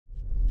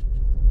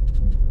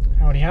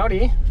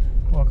Howdy,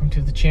 welcome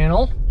to the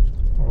channel,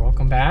 or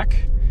welcome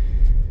back.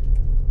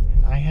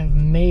 And I have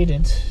made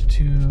it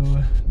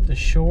to the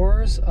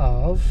shores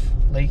of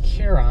Lake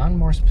Huron,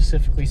 more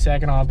specifically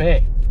Saginaw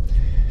Bay.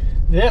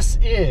 This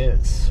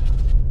is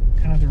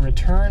kind of the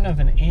return of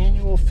an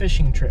annual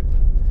fishing trip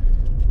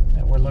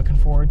that we're looking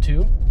forward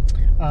to.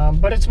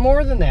 But it's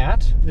more than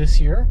that this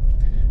year.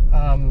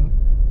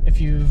 If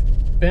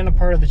you've been a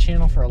part of the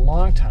channel for a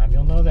long time,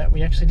 you'll know that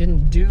we actually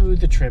didn't do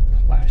the trip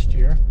last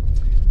year.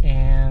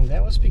 And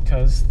that was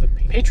because the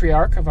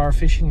patriarch of our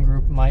fishing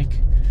group, Mike,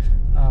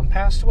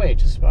 passed away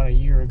just about a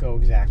year ago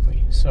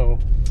exactly. So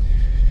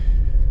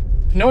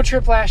no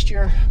trip last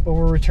year, but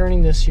we're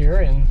returning this year,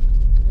 and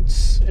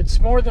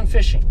it's more than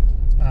fishing.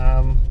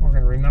 We're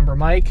going to remember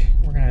Mike.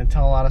 We're going to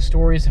tell a lot of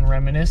stories and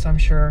reminisce, I'm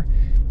sure,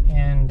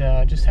 and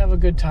just have a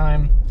good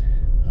time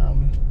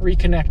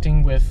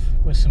reconnecting with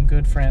some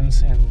good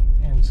friends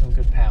and some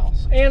good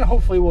pals. And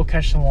hopefully we'll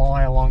catch some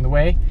walleye along the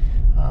way.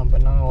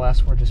 But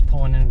nonetheless, we're just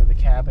pulling into the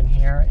cabin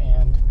here,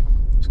 and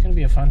it's going to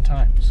be a fun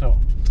time. So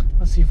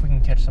let's see if we can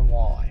catch some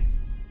walleye.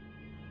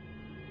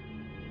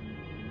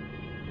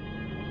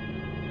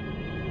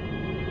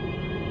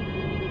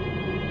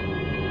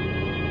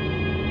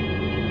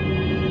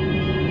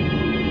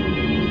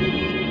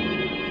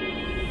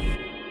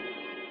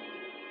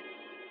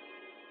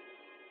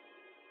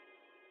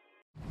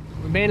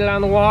 We made it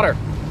on the water.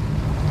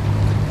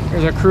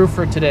 Here's our crew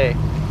for today.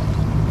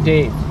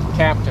 Dave,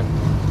 captain.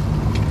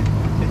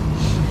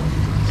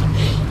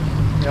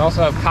 We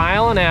also have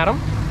Kyle and Adam.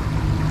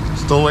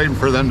 Still waiting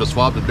for them to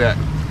swab the deck.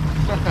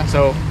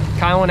 So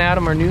Kyle and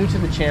Adam are new to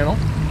the channel,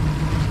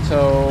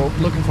 so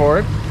looking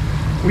forward.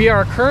 We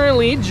are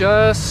currently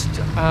just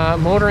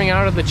motoring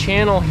out of the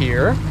channel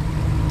here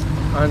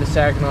onto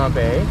Saginaw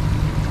Bay.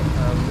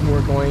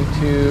 We're going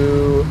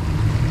to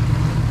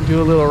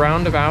do a little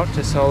roundabout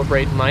to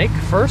celebrate Mike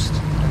first,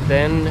 and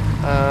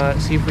then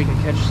see if we can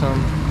catch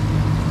some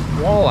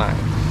walleye.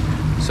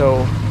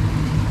 So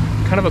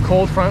kind of a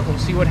cold front, we'll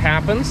see what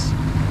happens.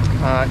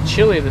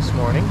 Chilly this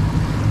morning,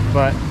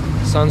 but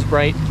the sun's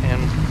bright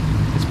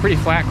and it's pretty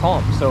flat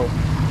calm, so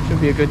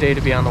should be a good day to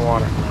be on the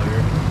water.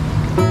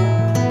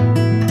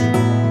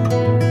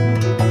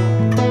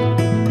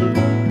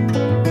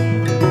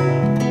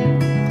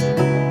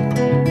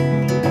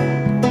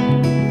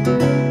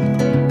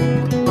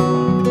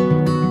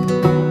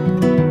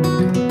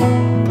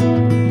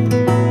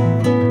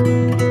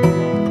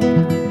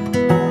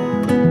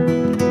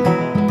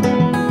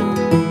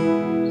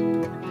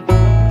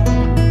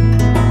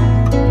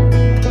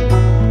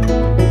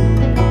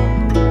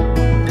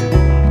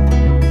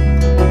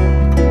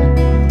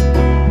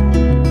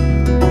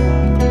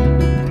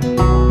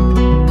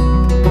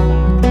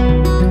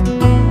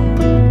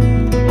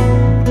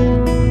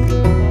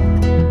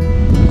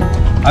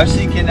 I was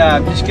thinking,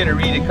 I'm just going to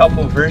read a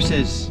couple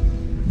verses.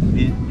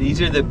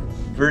 These are the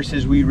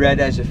verses we read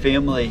as a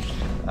family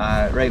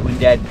right when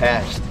Dad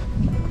passed,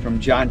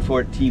 from John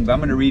 14, but I'm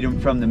going to read them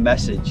from the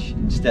Message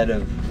instead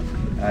of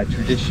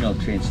traditional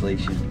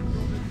translation.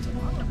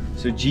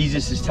 So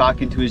Jesus is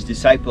talking to his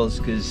disciples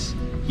because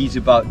he's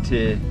about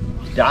to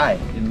die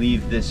and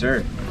leave this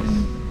earth,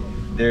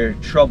 and they're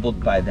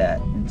troubled by that.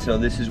 And so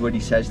this is what he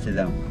says to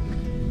them.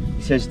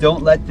 He says,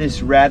 "Don't let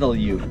this rattle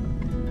you.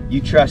 You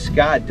trust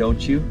God,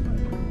 don't you?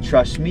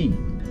 Trust me.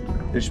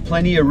 There's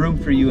plenty of room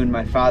for you in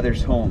my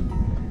Father's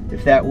home.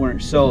 If that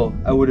weren't so,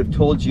 I would have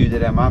told you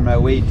that I'm on my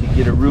way to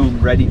get a room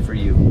ready for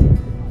you.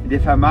 And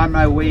if I'm on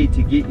my way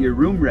to get your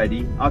room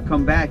ready, I'll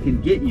come back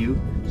and get you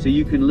so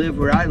you can live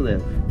where I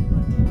live.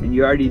 And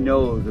you already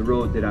know the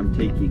road that I'm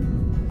taking."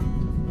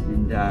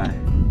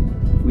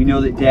 And we know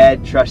that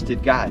Dad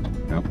trusted God.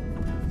 Yep.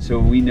 So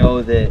we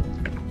know that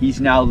he's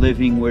now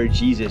living where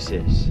Jesus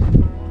is.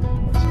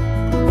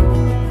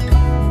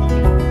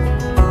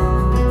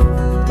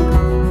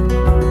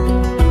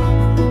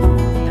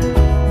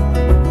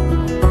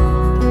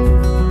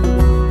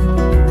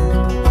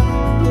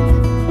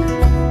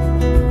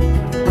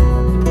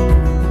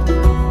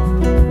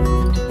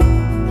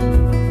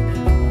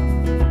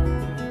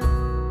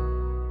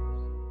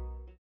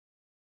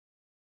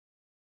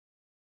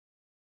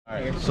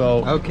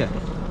 So Okay.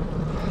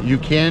 you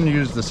can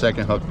use the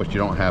second hook, but you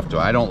don't have to.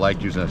 I don't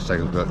like using a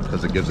second hook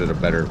because it gives it a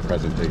better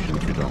presentation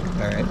if you don't.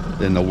 All right.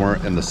 Then the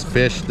worm and the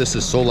fish, this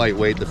is so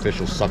lightweight, the fish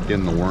will suck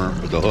in the worm,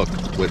 the hook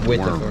with the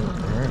worm.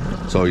 All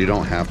right. So you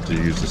don't have to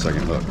use the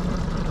second hook.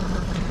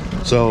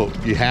 So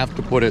you have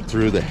to put it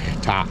through the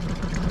top,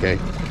 okay?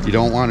 You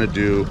don't want to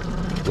do,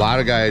 a lot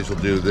of guys will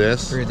do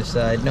this. Through the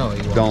side? No,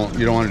 you won't.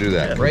 You don't want to do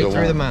that. Right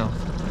through the mouth.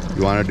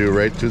 You want to do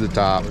right to the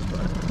top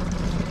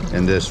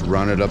and just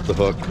run it up the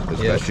hook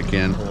as best you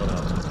can. Pull it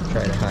up.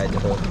 Try to hide the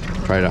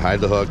hook. Try to hide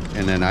the hook,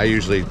 and then I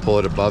usually pull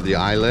it above the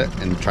eyelet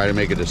and try to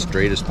make it as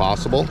straight as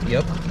possible.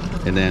 Yep.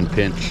 And then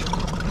pinch.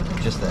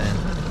 Just the end.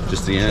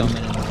 Just the end.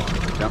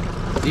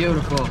 Yep.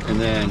 Beautiful. And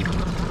then.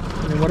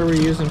 And what are we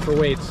using for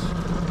weights?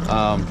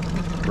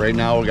 Right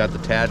now we got the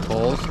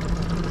tadpoles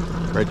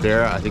right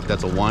there. I think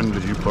that's a 1.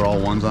 Did you put all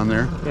 1s on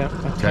there? Yeah,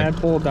 a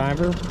tadpole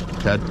diver.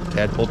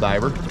 Tadpole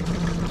diver.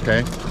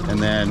 Okay.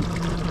 And then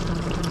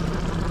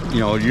you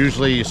know,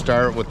 usually you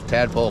start with the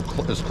tadpole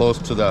as close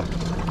to the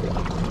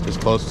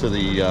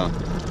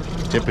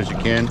tip as you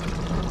can.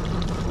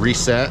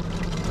 Reset,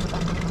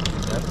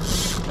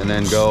 and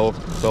then go.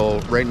 So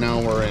right now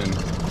we're in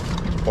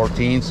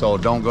 14, so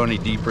don't go any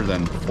deeper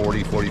than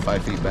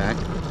 40-45 feet back.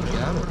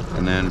 Got it.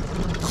 And then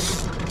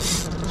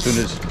as soon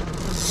as,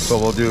 so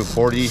we'll do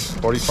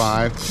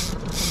 40-45.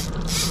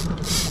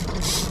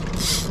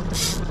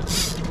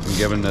 And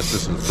given that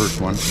this is the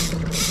first one.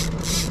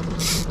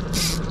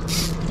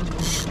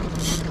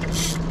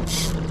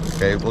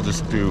 Okay, we'll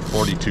just do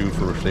 42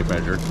 for safe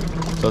measure.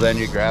 So then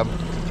you grab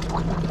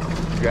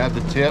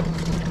the tip.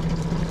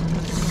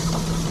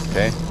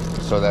 Okay,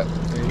 so that,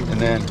 and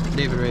then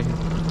David right here.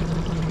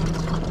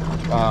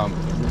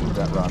 move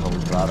that rod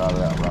out of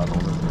that rod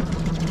holder.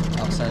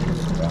 Outside.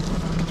 Yeah.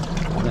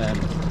 And then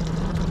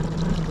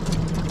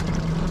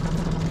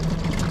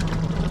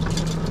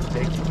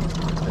take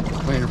the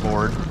planer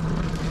board,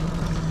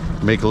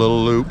 make a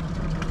little loop.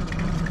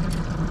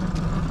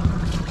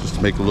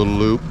 Just make a little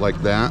loop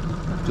like that.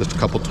 Just a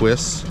couple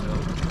twists.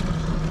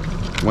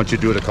 Once you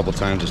do it a couple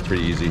times, it's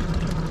pretty easy.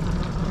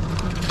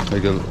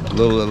 Make a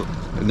little,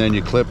 and then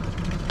you clip.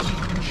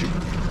 Shoot.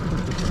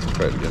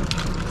 Try it again.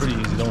 Pretty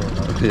easy, don't worry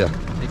about it. Yeah.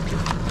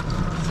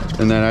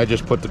 And then I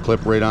just put the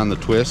clip right on the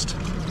twist.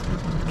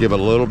 Give it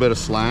a little bit of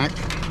slack.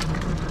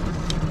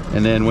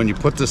 And then when you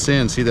put this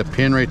in, see that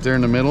pin right there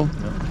in the middle?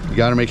 Yep. You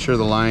got to make sure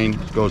the line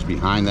goes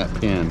behind that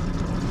pin.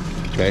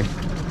 Okay?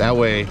 That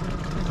way,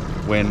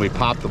 when we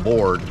pop the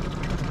board,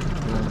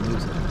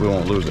 we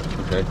won't lose it.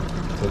 Okay?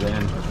 So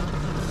then,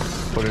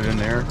 put it in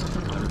there.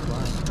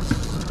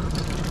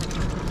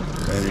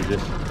 And you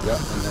just, yep,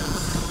 and then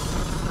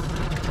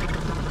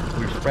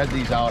we spread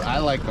these out. I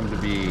like them to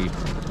be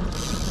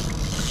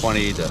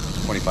 20 to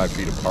 25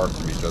 feet apart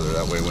from each other.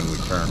 That way when we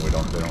turn, they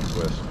don't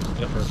twist.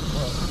 Yep.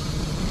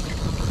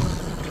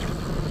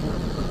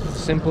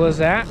 Simple as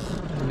that.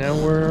 And now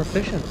we're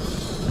fishing.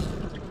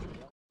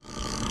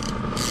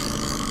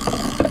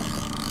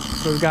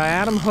 So we've got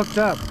Adam hooked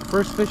up.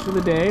 First fish of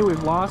the day.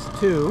 We've lost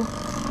 2.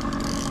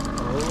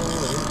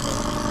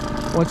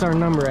 What's our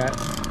number at?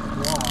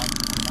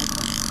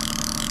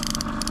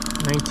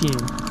 19.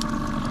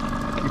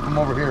 Keep them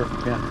over here if you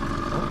can.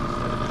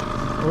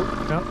 Oh,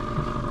 yep.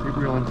 Keep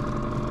reeling.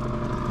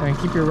 And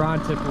keep your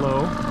rod tip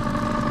low.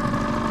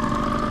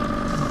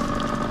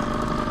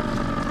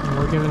 And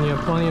we're giving you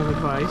plenty of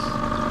advice.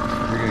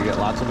 You're going to get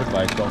lots of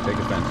advice. Don't take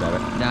offense at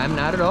it. No, I'm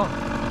not at all.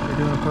 You're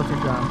doing a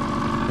perfect job.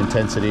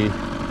 Intensity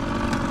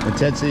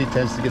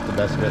tends to get the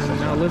best fish. And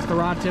now lift the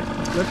rod tip.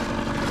 Lift.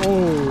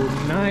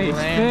 Oh, nice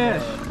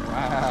fish.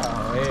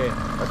 Wow. Hey.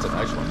 That's a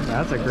nice one.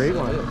 That's a great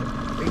one.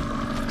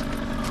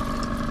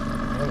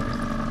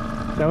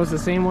 That was the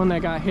same one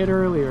that got hit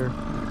earlier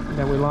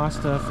that we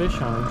lost a fish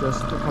on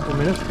just a couple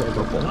minutes ago.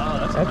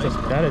 Wow,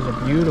 That is a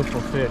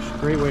beautiful fish.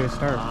 Great way to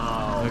start.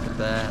 Wow. Look at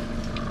that.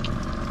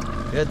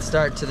 Good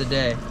start to the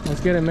day.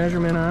 Let's get a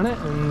measurement on it,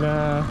 and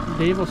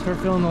Dave will start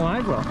filling the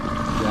live well.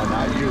 Yeah,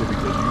 not you,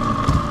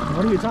 because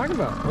What are you talking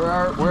about?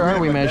 Where are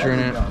we measuring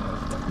it?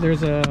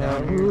 There's a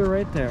ruler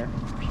right there.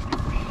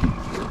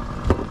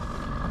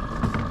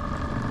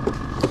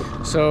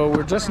 So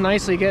we're just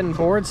nicely getting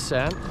boards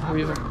set.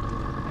 We've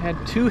had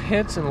 2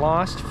 hits and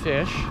lost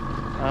fish.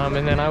 And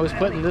then I was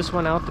putting this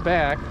one out the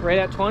back. Right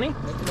at 20?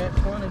 Looking at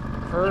 20.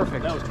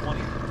 Perfect. That was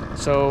 20.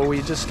 So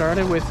we just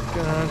started with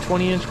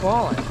 20-inch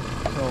walleye.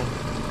 So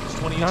It's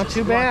 20 not inches.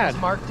 too bad.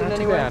 marked in Not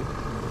too anywhere? bad.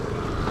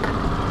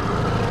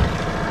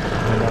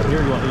 And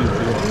here you want to use the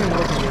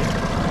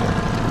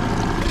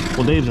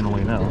Well, Dave's in the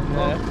way now.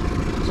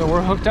 So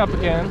we're hooked up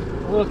again.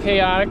 A little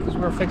chaotic because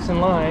we're fixing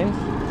lines.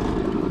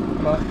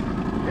 But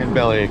and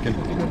belly aching.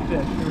 it's a good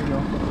fish. Here we go.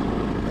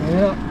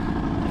 Yeah.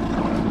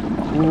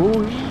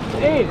 Ooh.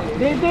 Hey,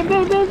 Dave,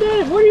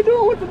 what are you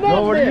doing with the net?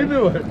 No, what are you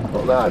doing?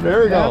 Hold on, there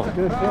we go. That's a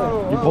good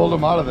fish. You pulled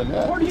him out of the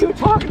net. What are you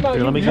talking about?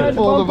 Here, let me You get tried it. to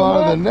Pulled him bump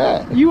out of the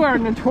off? net. You are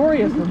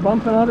notorious for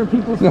bumping other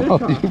people's fish No,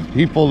 off.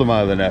 he pulled him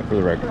out of the net for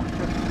the record.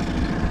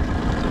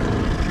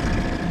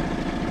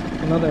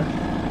 Another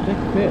thick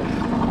fish.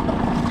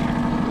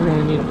 We're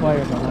gonna need a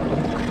pliers on that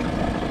one.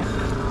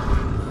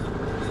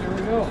 There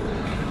we go.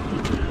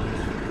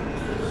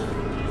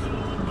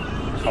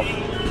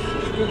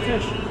 Good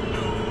fish.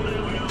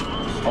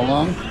 How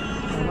long? I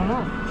don't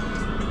know.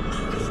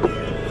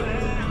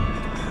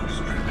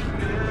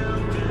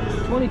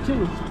 22.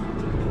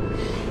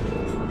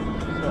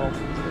 So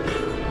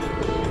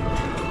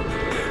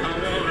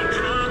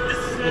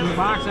in the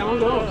box, that one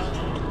goes.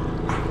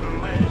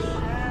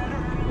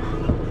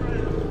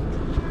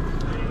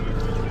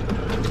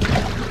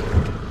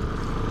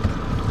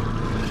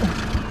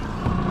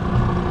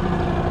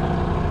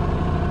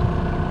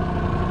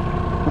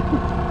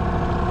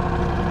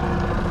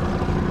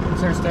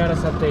 What's our status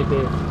update,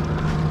 Dave?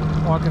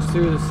 Walk us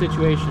through the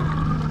situation.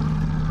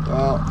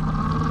 Well,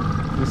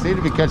 we seem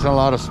to be catching a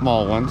lot of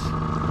small ones.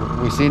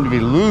 We seem to be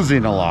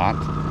losing a lot.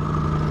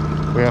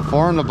 We have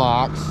 4 in the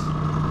box,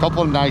 a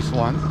couple of nice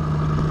ones.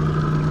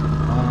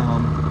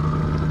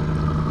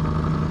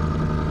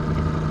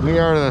 We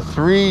are the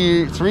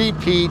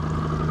three-peat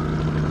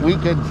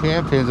weekend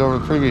champions over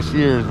the previous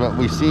years, but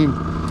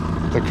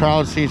the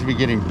crowd seems to be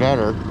getting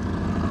better.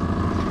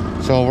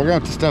 So we're gonna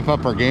have to step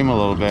up our game a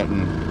little bit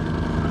and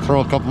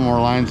throw a couple more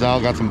lines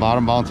out. Got some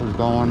bottom bouncers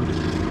going.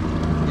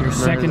 Your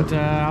second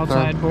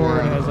outside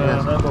board has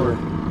a board.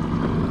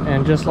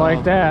 And just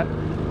like that.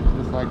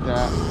 Just like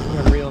that. I'm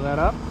gonna reel that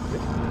up.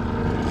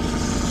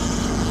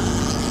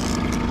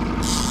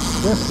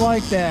 Just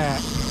like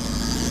that.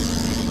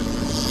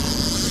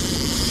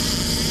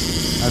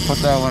 I put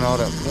that one out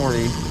at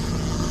 40.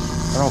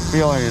 I don't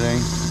feel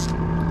anything.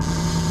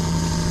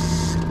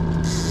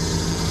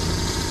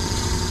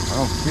 I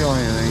don't feel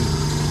anything.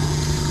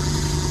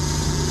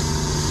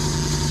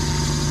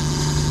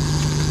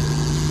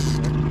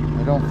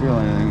 I don't feel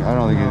anything. I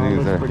don't think anything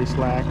is there. Pretty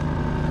slack.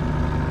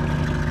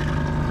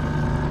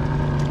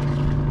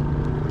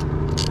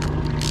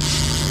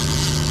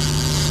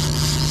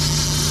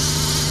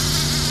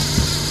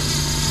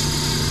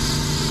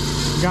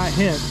 Got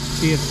hit.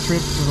 See, it's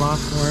tripped and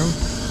lost worm.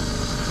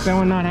 Does that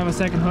one not have a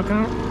second hook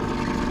on it?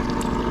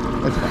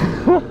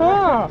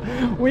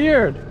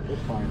 Weird.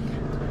 It's fine.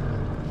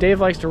 Dave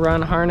likes to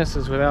run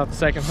harnesses without the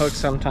second hook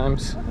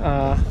sometimes,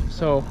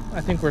 so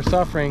I think we're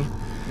suffering.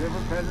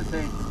 Different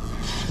presentation.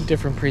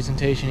 Different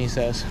presentation, he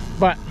says.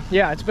 But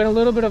yeah, it's been a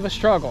little bit of a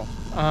struggle.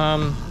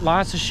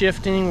 Lots of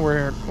shifting.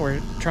 We're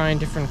trying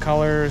different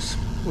colors.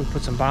 We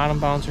put some bottom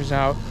bouncers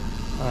out.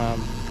 I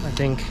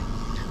think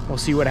we'll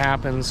see what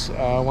happens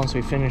once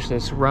we finish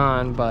this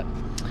run, but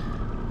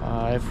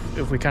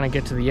if we kind of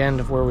get to the end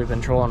of where we've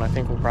been trolling, I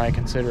think we'll probably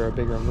consider a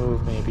bigger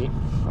move maybe,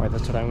 or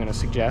that's what I'm going to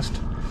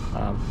suggest.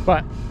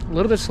 But a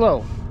little bit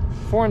slow.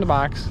 4 in the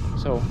box,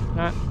 so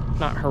not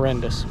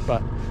horrendous,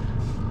 but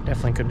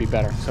definitely could be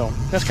better. So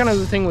that's kind of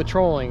the thing with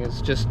trolling,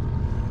 is just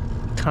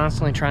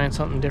constantly trying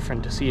something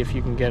different to see if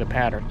you can get a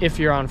pattern if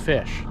you're on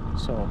fish.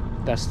 So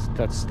that's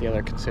the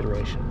other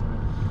consideration.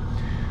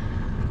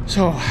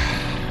 So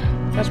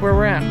that's where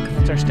we're at.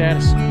 That's our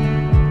status.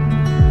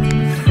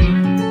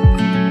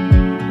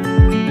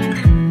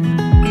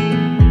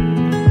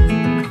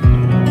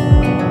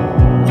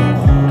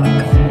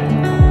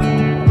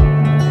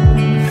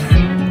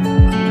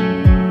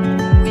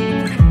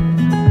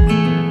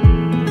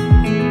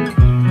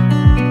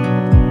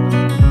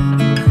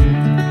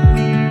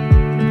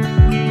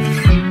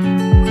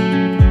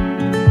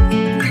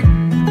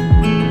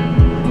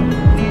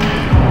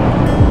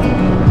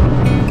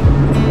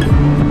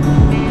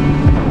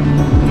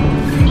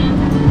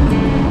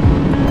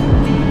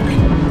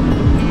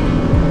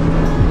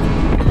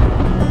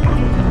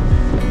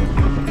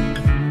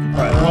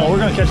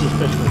 Catch this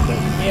fish right there.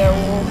 Yeah,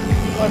 well,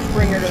 let's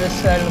bring her to this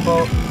side of the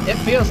boat. It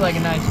feels like a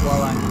nice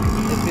walleye.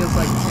 It feels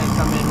like it's gonna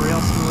come in real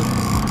smooth.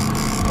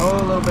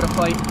 Oh, a little bit of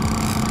fight. A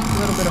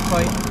little bit of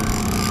fight.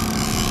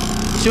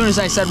 As soon as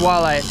I said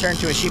walleye, it turned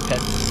to a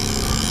sheephead.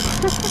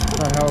 That's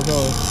not how it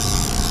goes.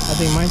 I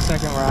think my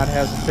second rod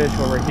has a fish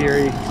over here.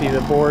 You can see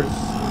the board's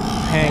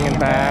hanging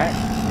back.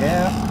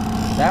 Yeah,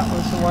 that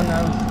was the one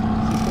I was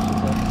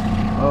suspicious of.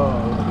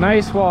 Oh,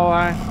 nice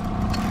walleye.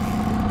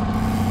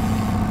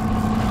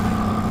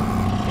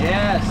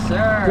 Yes,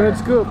 sir. Good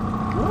scoop.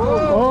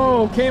 Whoa.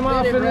 Oh, came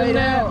off in the right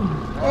net. out.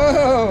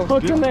 Whoa.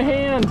 Hooked in the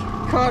hand.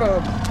 Caught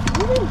a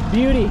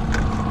Beauty.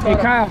 Hey,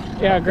 Kyle.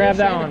 Yeah, grab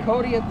that one.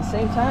 Cody at the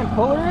same time.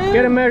 Pull her in.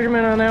 Get a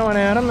measurement on that one,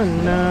 Adam,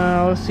 and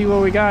let's see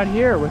what we got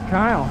here with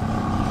Kyle.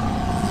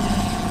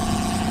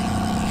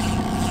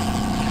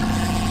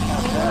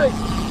 All right.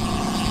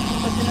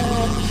 Looking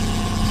at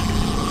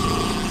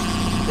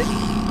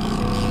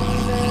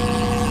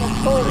 16 and a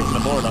quarter. 16 and a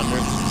board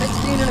under.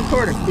 16 and a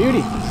quarter.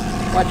 Beauty.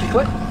 Watch your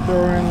foot.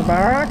 Throw her in the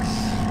box.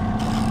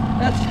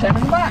 That's 10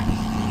 in the box.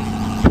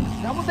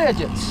 Double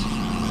digits.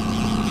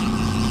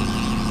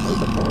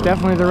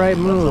 Definitely the right That's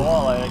the move.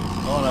 walleye.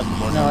 Oh, that's the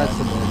board. No, that's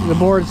the board. The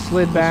board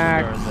slid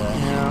back.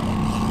 Yeah. Yeah.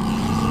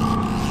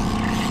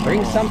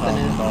 Bring something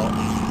in.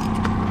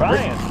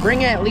 Trying.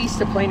 Bring at least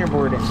a planer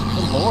board in.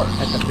 Good Lord.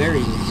 At the very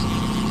least.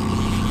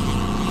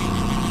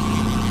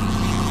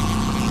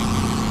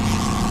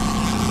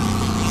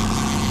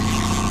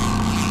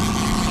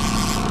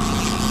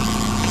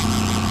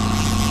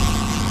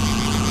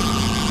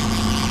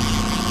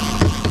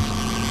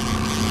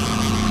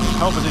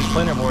 Helping these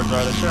planer boards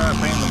are, they sure are a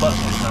pain in the butt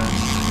sometimes.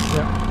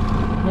 Yep.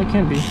 They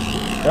can be.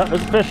 Yep,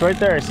 there's a fish right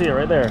there. I see it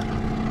right there.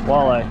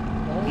 Walleye.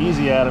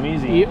 Easy, Adam,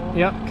 easy.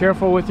 Yep.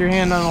 Careful with your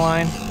hand on the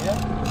line.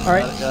 Yep. All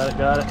right. Got it,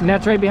 got it. And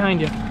that's right behind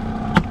you.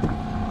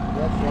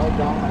 That's right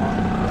down the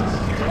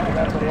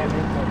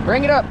line.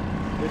 Bring it up.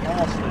 It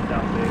almost slid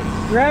down, Dave.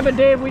 Grab it,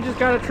 Dave. We just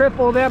got a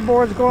triple. That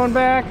board's going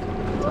back.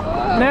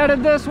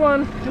 Netted this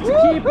one. It's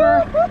a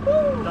keeper.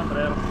 Dump it,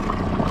 Adam.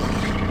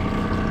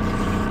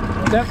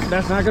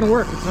 That's not going to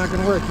work. It's not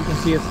going to work. You can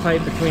see it's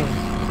tight between.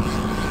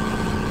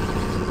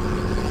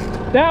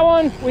 That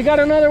one. We got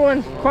another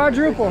one.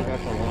 Quadruple.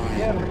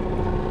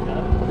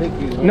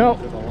 No,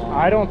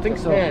 I don't think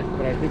so.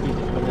 But I think he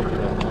just put it to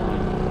that line.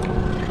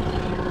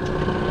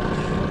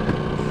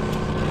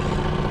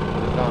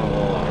 It's not a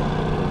walleye.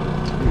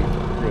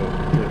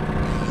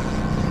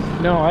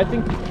 No, I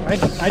think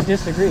I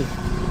disagree.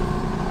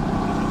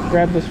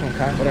 Grab this one,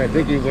 Kyle. But I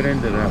think he went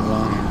into that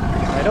line.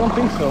 I don't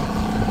think so.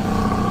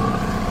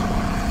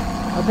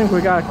 I think we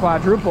got a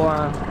quadruple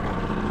on.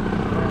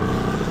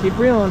 Keep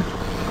reeling.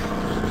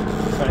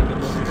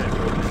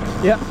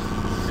 Yep.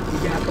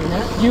 You got the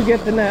net? You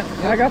get the net.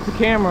 Yep. I got the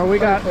camera. We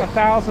got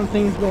 1,000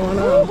 things going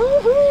on.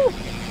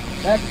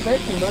 That's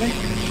fishing, buddy.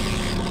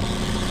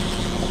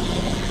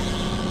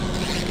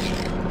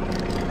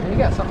 You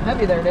got something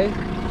heavy there, Dave.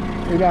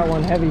 We got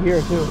one heavy here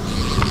too.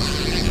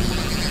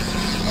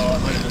 Oh, I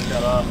might have just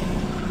got off.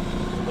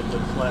 Look at the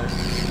slack.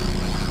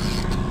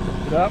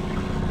 Lift it up.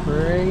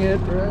 Bring it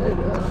right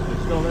up.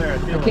 It's still there.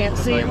 I can't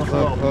see him.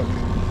 Look.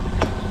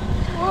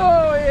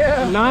 Oh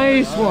yeah.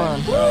 Nice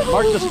one.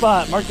 Mark the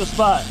spot. Mark the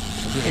spot.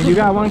 And you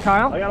got one,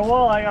 Kyle? I got a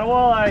walleye. I got a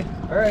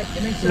walleye. All right,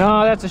 give me some.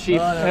 No, that's a sheep.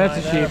 Oh, That's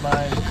a sheep.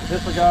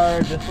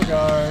 Disregard.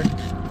 Disregard.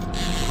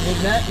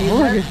 Need net, need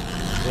Look net.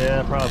 at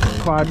Yeah, probably.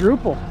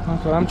 quadruple.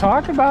 That's what I'm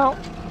talking about.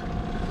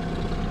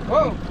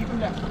 Whoa, keep him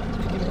down.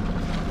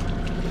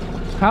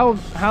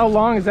 How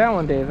long is that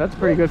one, Dave? That's a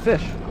pretty good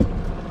fish.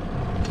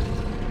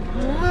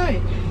 All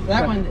right.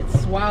 That one, it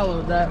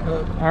swallowed that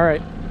hook. All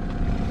right.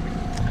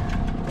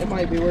 It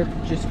might be worth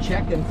just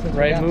checking. Since we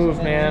Right got move,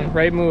 so man. many.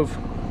 Right move.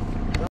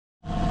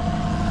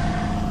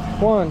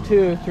 1,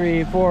 2,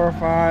 3, 4,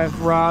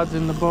 5 rods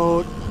in the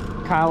boat.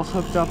 Kyle's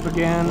hooked up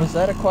again. Was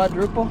that a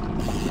quadruple?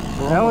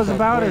 That was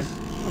about as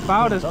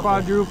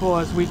quadruple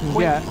as we can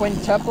get.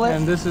 Quintuplet?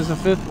 And this is a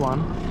 5th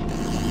one.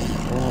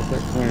 Almost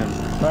that twin.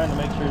 Trying to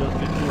make sure it doesn't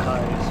get too high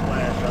and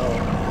splash out.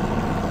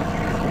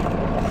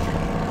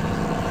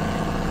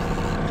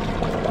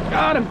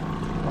 Got him!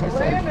 I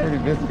said it's pretty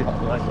busy. Oh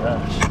my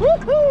gosh.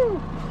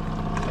 Woohoo!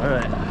 All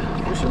right.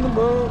 Fish in the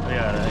boat. I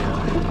got it.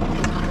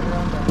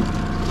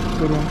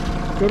 Good one.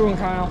 Good one,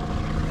 Kyle.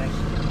 Thanks.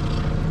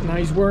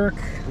 Nice work. I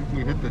think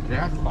we hit the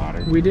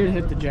jackpot. We did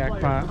hit the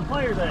jackpot. Where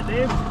players at,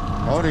 Dave?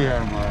 Cody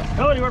had him last.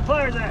 Cody, where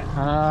players at?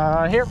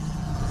 Here. You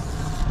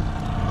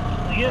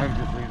I get? can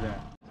just leave that.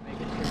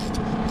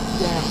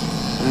 Yeah.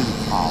 In the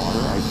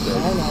collar, I I said.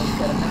 know, it's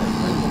got a nice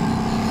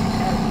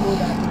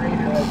smooth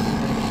operator.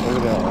 Look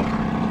at that one.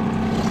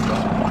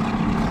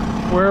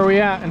 Where are we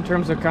at in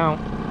terms of count?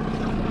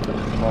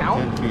 About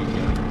Count? 10 feet.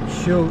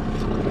 Yeah. Shoot.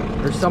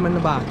 There's some in the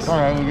box. All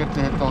right, we get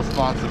to hit those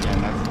spots again.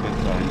 That's a good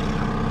sign.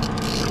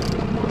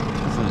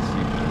 This is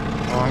cheap.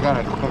 Oh, I got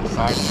a quick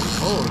side one.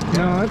 Oh,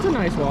 No, that's a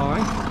nice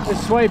walleye.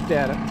 Just swiped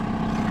at it.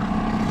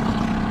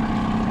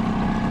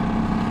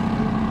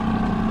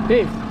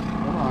 Dave,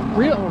 Hold on.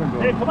 Real- I don't wanna go.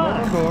 Hey, come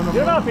on. No,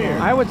 Get up here.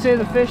 I would say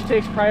the fish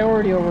takes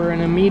priority over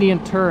an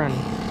immediate turn.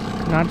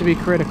 Not to be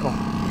critical.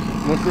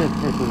 Let's see if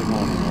fish isn't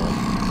going anywhere.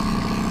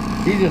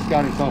 He just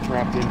got himself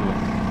wrapped into it.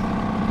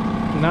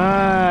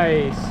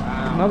 Nice.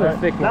 Another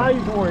thick Now one.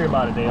 you can worry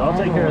about it, Dave. I'll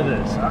take care of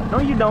this. No,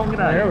 you don't. Get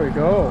out of There here. we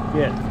go.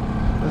 Yeah.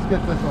 Let's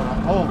get this one up.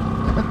 Oh,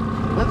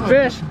 this one.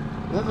 Fish.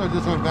 This one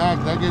just went back.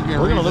 That gives me a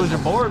We're gonna reason. lose your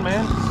board,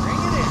 man. bring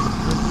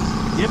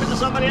it Give it to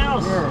somebody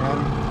else. Here,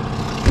 Adam.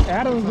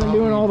 Adam's been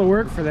doing all the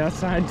work for that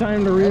side.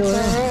 Time to reel in. in.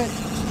 That's all right.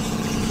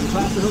 We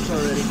popped the hook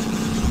already.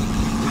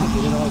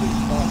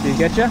 Did he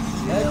get you?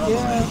 Heck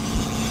yeah.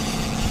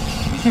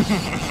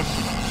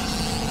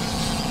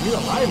 You're a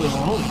lively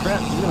one. Holy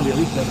crap. You're gonna be at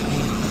least 17.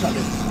 That's not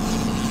good.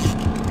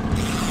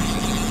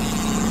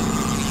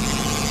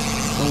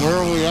 So where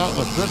are we at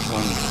with this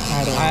one?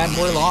 I don't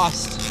know. We're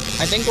lost.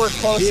 I think we're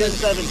close. He I is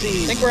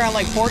 17. think we're on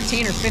like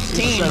 14 or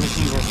 15.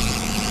 17.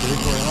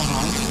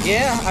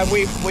 Yeah,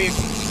 we've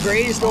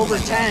grazed over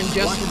 10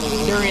 just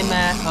during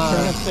that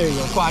There you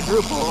go.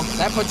 quadruple.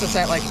 That puts us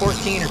at like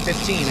 14 or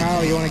 15.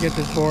 Kyle, you want to get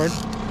this board?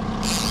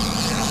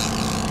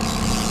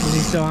 Is he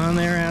still on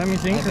there, Adam, you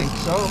think? I think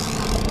so.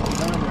 I'm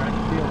down there. I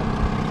can feel it.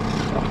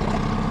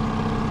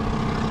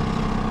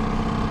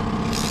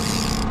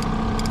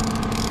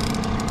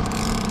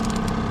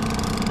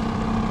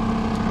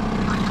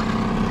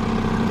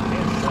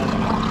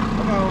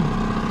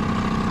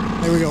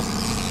 There we go.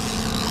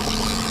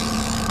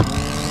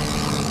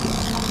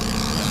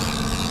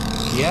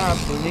 Yeah,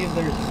 I believe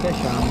there's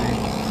fish on there.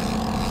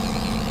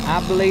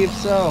 I believe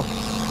so.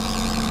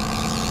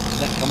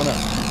 That coming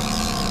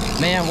up.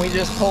 Man, we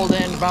just pulled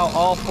in about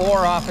all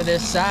 4 off of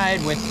this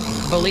side with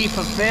belief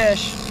of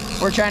fish.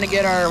 We're trying to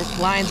get our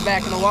lines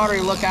back in the water.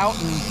 You look out,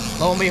 and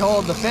lo and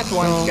behold, the 5th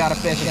one's got a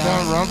fish If on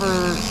that it.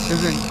 rubber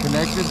isn't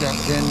connected, that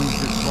pin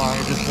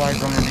just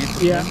slides underneath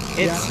the Yeah.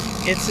 pin.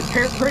 It's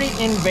pretty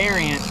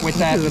invariant with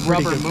that This is a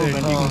pretty rubber good fish.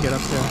 movement. You can get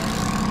up there.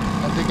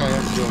 I think I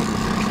have to go with it.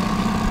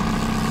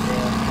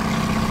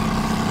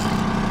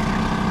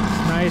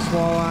 Nice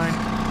walleye.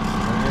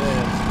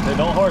 Yeah. Hey,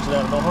 don't horse it,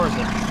 Adam. Don't horse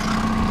it.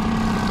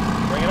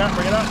 Bring it up.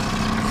 Bring it up.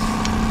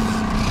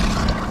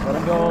 Let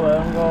him go.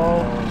 Let him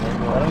go.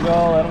 Let him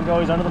go. Let him go.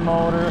 He's under the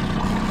motor.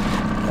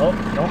 Oh,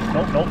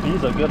 nope.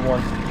 He's a good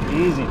one.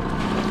 Easy.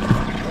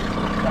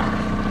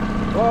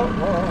 Whoa.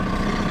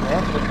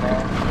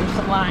 There's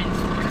some lines.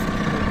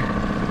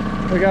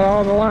 We got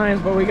all the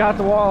lines, but we got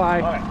the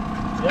walleye. All right.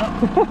 Yep.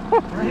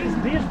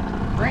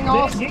 Bring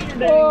all Get your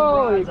dang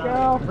Holy rods out.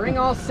 cow. bring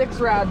all 6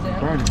 rods in.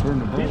 Trying to burn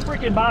the boat. These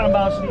freaking bottom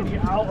bounce need to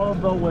get out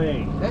of the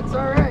way. That's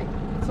all right.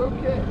 It's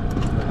okay.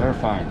 They're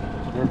fine.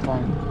 They're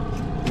fine.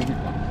 You'll be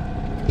fine.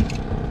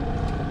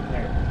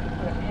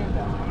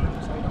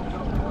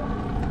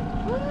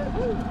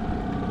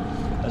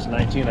 That's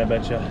 19, I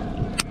bet you.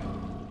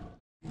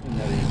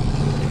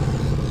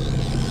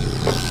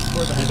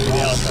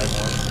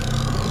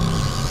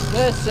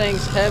 This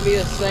thing's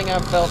heaviest thing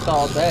I've felt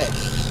all day.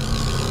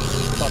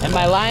 And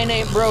my line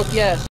ain't broke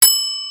yet.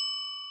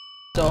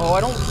 So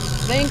I don't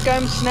think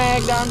I'm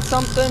snagged on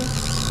something.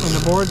 And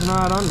the board's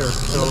not under.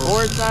 So the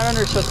board's not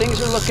under, so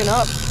things are looking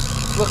up.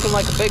 It's looking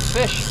like a big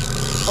fish.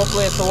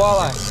 Hopefully it's a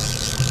walleye.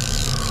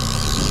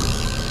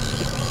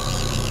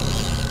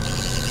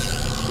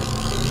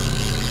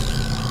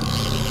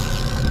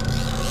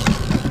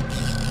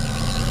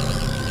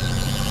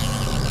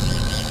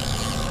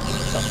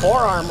 It's a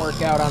forearm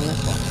workout on this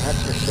one, that's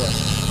for sure.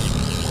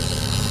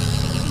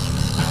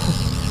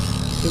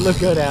 You look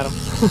good, Adam.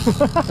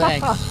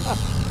 Thanks.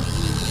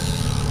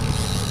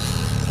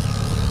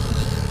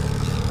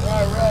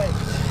 All right.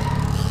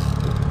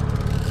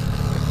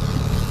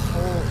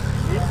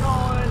 Keep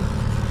going.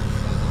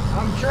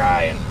 I'm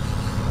trying.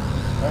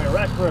 All right,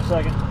 rest for a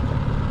second.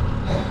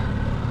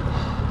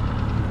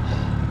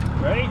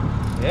 Ready?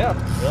 Yeah.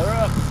 Fill her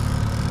up.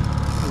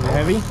 Is it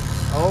heavy?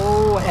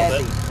 Oh,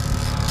 heavy.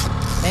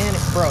 Man,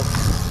 it broke.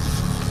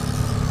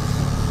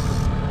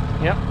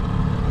 Yep.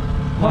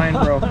 Line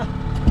broke.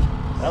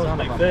 That was a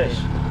big fish.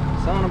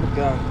 Son of a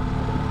gun.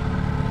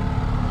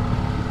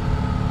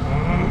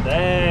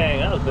 Dang,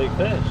 that was a big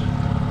fish.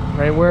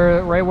 Right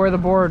where the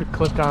board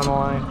clipped on the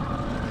line.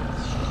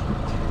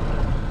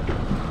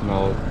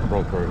 No, it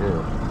broke right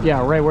here.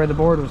 Yeah, right where the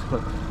board was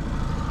clipped.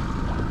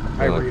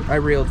 I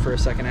reeled for a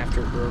second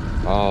after it broke.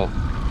 Oh.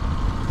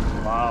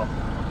 Wow.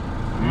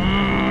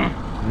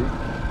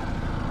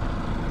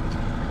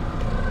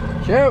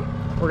 Shoot!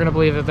 We're gonna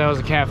believe that was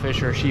a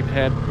catfish or a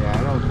sheephead. Yeah,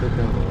 I don't think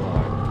that was a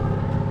lot.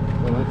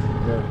 Well, let's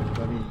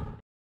let me.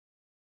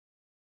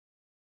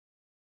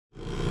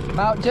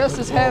 About just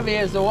as heavy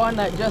as the one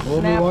that just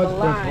snapped the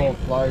line.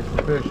 Flies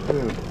the fish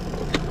too.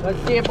 Let's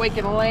see if we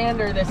can land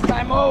her this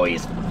time. Oh,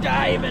 he's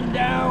diving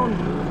down.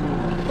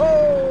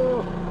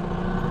 Oh!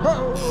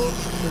 Oh!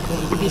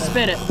 He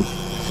spit it.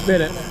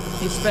 Spit it.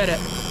 He spit it.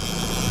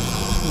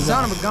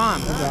 Son of a gun.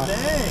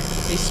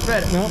 He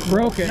spit it. No,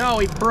 broke it. No,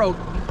 he broke.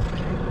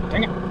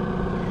 Dang it.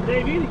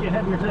 Dave, you need to get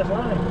heavier to that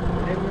line.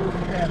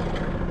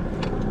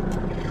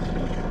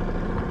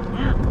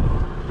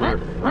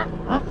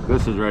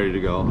 This is ready to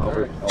go. I'll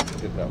get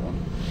that one.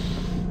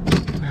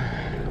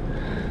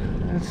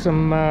 That's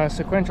some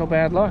sequential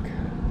bad luck.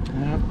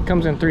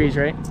 Comes in threes,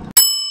 right?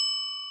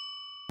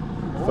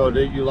 So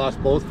you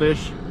lost both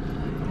fish?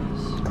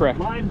 Correct.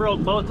 Mine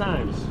broke both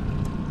times.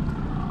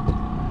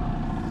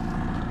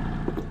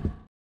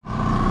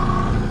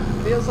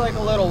 Feels like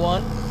a little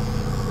one.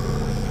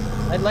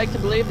 I'd like to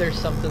believe there's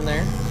something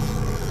there.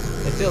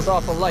 It feels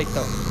awful light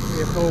though.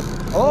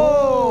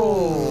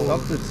 Oh!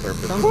 Something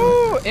surfaced.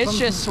 Woo! It's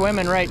just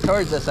swimming right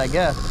towards us, I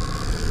guess.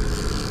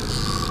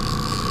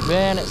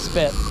 Then it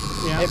spit.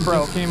 Yeah, it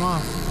broke. Just came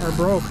off or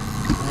broke.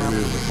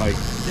 Here's the pike.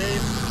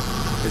 Dave.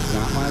 It's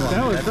not my line.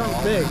 That was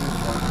something big.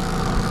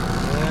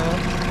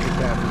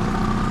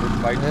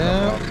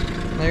 Yeah.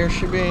 There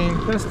should be.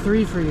 That's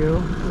three for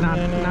you. Not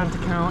to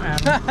count,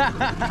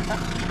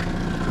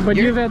 Adam. But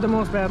you've had the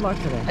most bad luck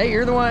today. Hey,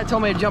 you're the one that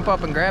told me to jump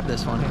up and grab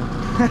this one.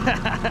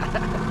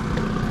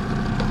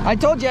 I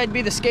told you I'd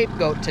be the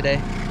scapegoat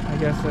today. I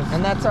guess that's.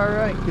 And that's all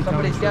right. Becoming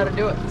Somebody's got to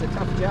true. do it. It's a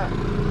tough job.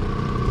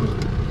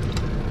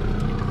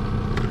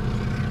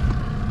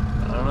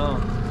 I don't know.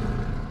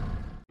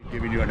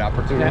 Giving you an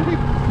opportunity.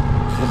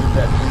 Isn't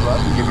that too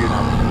rough? Give you an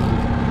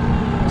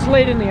opportunity. It's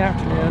late in the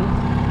afternoon.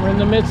 We're in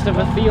the midst of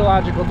a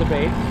theological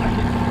debate.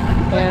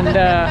 And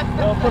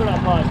Well, put it on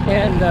pause.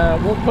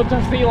 we'll put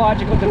the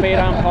theological debate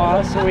on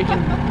pause so we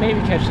can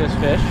maybe catch this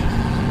fish.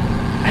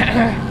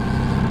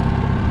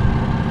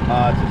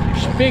 It's a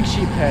sheep. Big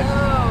sheephead.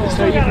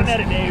 So you gotta net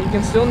it, Dave. You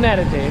can still net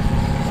it, Dave.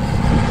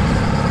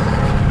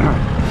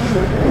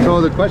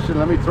 So the question,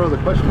 let me throw the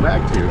question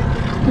back to you.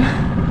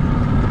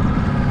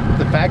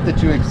 The fact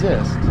that you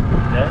exist,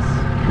 Yes.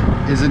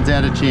 isn't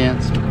that a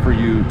chance for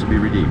you to be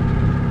redeemed?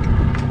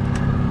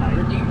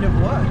 Redeemed of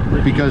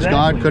what? Because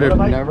God could have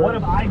never. What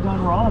have I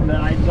done wrong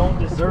that I don't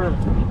deserve?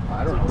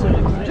 I don't to know.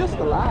 exist? Just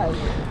alive.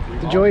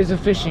 The joys of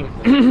fishing.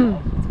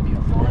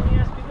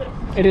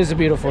 It is a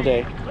beautiful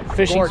day.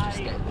 Fishing. Gorgeous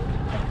day.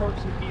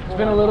 It's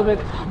been a little bit,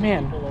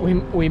 man,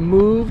 we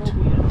moved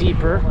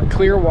deeper,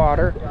 clear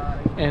water,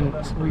 and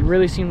we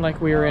really seemed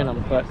like we were in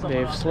them, but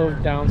they've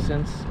slowed down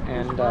since,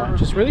 and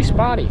just really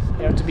spotty.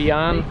 You have to be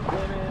on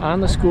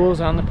the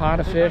schools, on the pot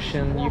of fish,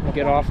 and you can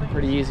get off them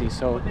pretty easy.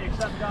 So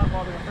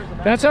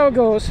that's how it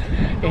goes,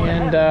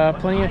 and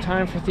plenty of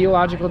time for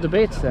theological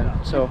debates then.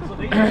 So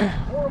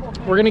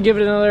we're gonna give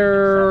it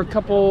another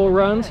couple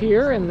runs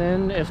here, and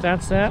then if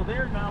that's that,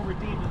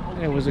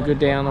 it was a good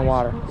day on the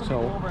water.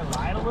 So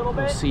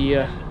we'll see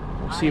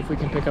if we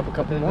can pick up a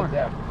couple more.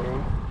 Doesn't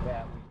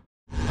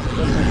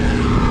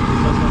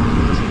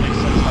make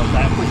sense how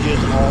that would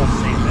just all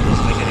same. That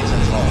doesn't make any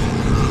sense at all.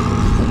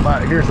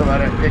 But hear some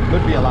of it. It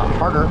could be a lot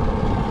harder,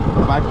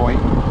 to my point,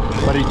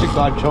 but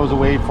God chose a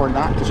way for it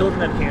not to.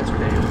 Children have cancer,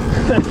 Dave.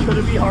 That's going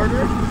to be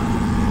harder.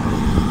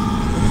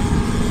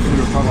 We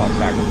were talking about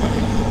sacrifice.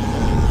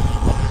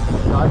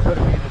 God could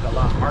have made it a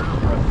lot harder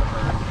for us.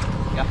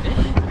 Got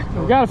fish?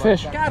 We got a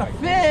fish. Got a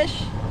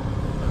fish.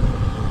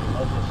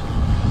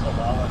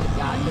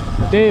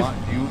 Dave.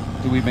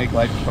 Do we make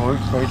life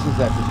choices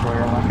that destroy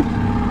our life?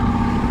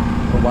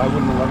 But why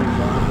wouldn't the loving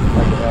God,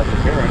 like as a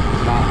parent,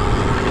 not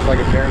just like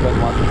a parent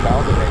doesn't want their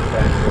child to make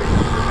bad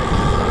choices?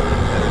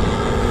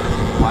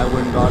 Why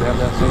wouldn't God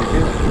have that same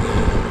feeling?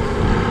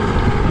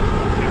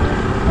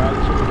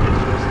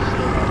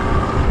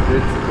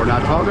 We're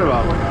not talking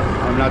about.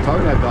 I'm not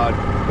talking about God.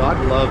 God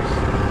loves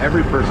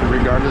every person,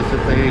 regardless if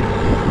they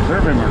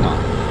serve Him or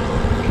not.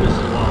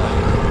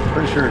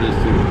 Pretty sure it is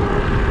too.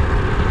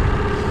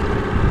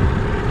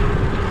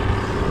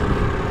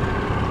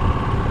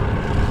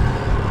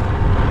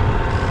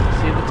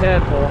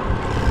 Tadpole.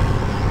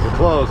 We're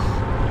close.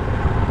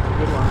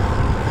 Good one.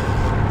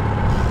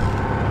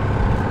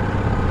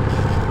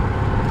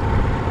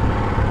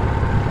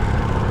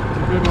 It's a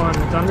good one.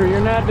 It's under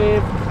your net,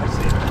 Dave. I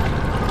see it.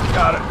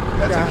 Got it.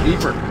 That's a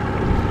keeper.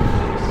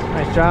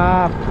 Nice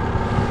job.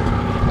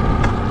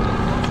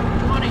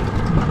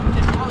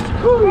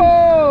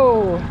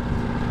 Whoa!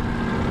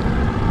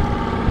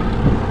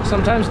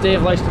 Sometimes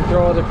Dave likes to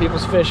throw other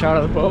people's fish out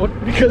of the boat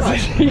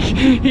because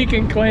he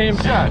can claim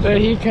that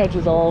he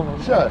catches all of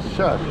them. Shush,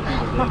 shush.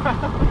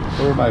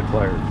 Where are my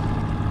players?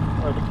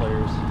 Where are the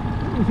players?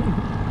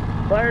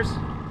 Players.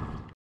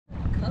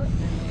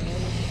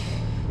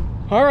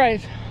 All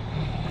right.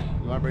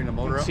 You want to bring the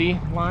motor up? See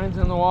lines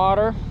in the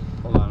water.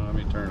 Hold on, let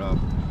me turn it up.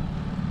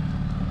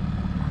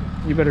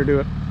 You better do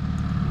it.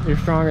 You're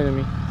stronger than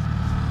me.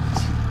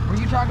 Were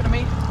you talking to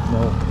me?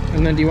 No.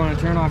 And then do you want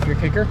to turn off your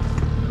kicker?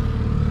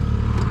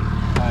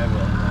 I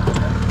will.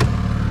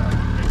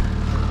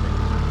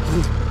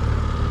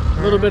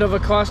 A little bit of a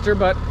cluster,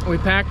 but we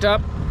packed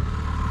up.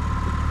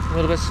 A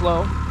little bit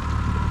slow.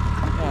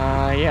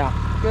 Yeah.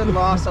 Good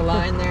loss of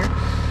line there.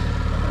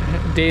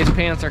 Dave's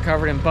pants are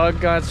covered in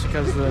bug guts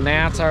because the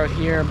gnats are out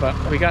here, but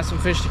we got some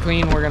fish to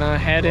clean. We're gonna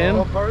head in.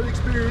 Well, part of the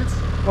experience.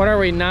 What are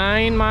we,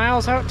 9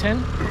 miles out?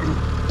 10?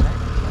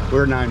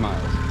 We're 9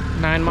 miles.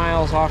 9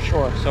 miles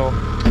offshore. So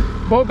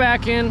boat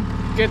back in,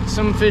 get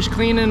some fish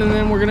cleaning, and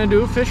then we're gonna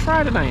do a fish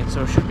fry tonight.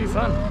 So it should be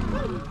fun.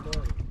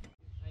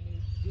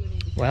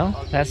 Well,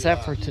 that's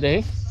that for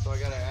today.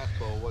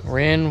 We're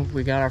in,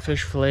 we got our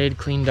fish filleted,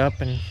 cleaned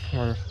up, and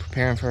we're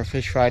preparing for a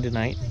fish fry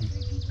tonight.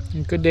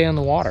 And good day on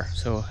the water.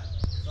 So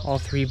all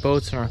 3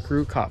 boats and our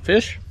crew caught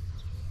fish.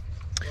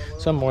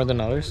 Some more than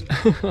others,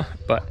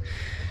 but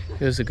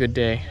it was a good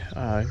day.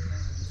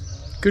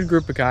 Good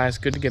group of guys,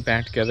 good to get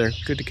back together,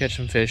 good to catch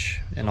some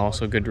fish, and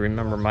also good to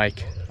remember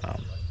Mike.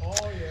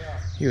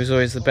 He was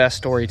always the best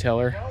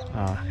storyteller,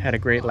 had a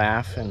great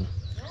laugh, and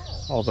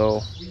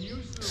although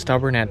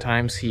stubborn at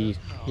times, he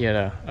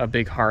had a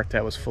big heart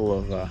that was full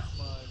of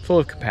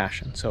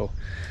compassion. So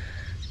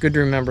good to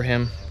remember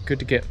him, good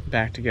to get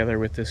back together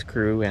with this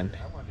crew and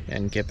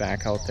get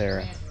back out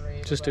there.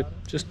 Just a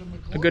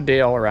good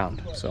day all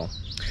around. So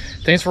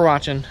thanks for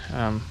watching.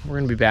 We're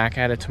gonna be back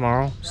at it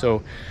tomorrow,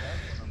 so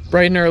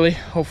bright and early.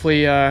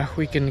 Hopefully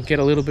we can get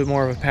a little bit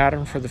more of a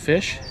pattern for the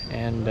fish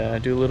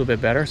and do a little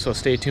bit better. So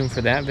stay tuned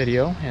for that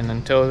video, and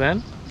until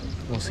then,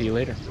 we'll see you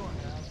later.